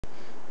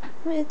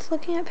It's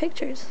looking at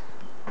pictures.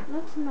 No,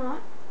 it's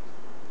not.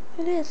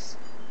 It is.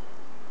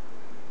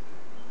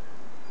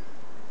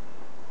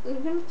 You're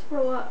gonna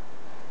throw up.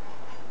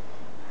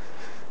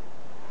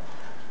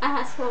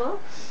 Asshole.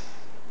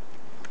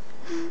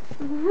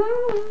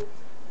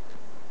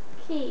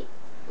 Kate.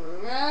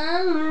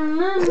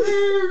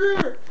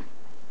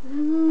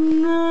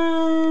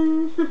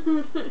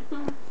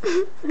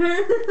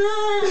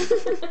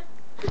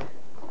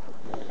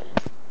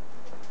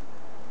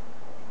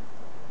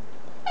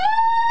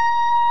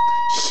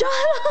 Shut up!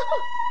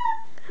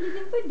 You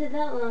think if I did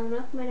that long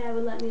enough, my dad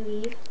would let me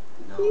leave?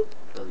 No,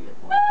 because you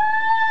get more.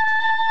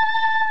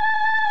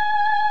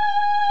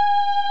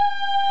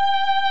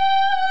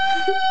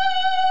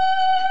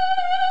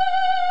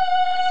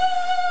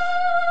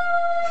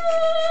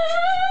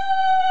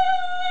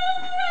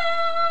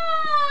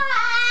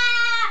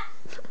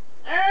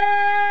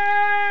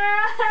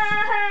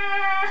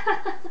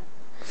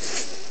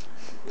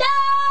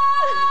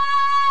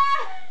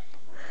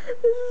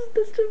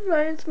 This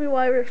reminds me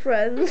why we're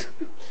friends. Dad,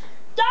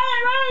 I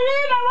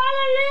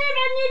wanna leave, I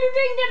need to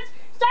drink this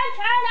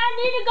sunshine, I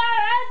need to go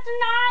out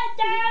tonight,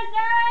 Dad.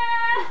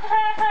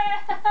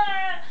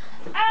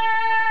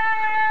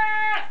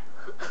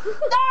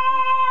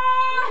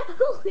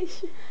 Holy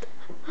shit.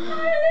 I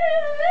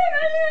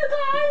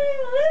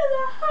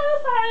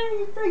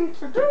need things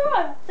to do, I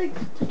have things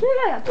to do,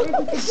 I have things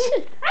to do.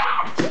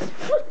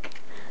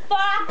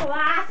 Fuck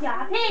off, you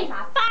piece of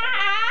fuck!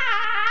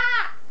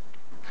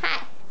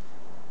 Hi.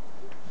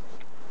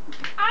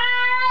 I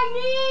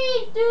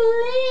need to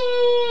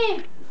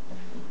leave!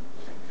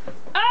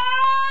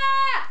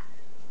 Ah!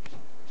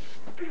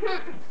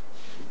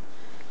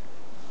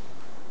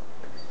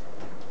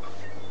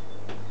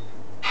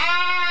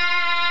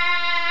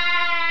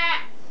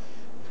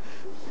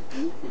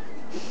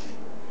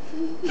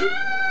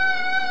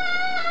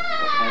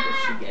 How does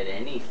she get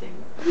anything?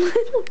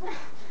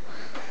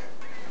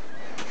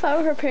 If I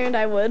were her parent,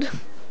 I would.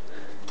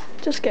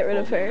 Just get rid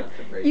of her.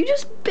 You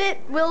just bit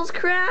Will's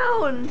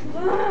crown!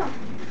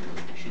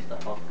 She's the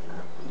hawk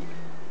now.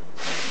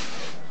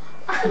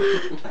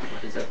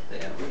 What is up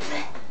there?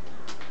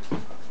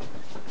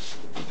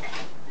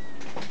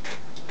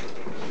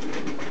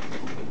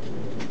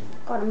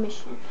 Got a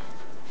mission.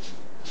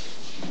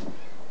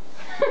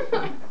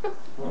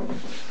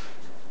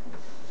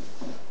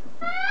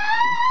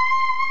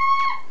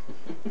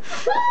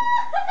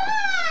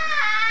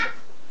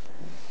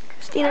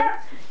 Christina,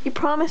 you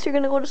promise you're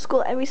gonna go to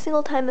school every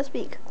single time this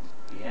week.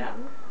 Yeah.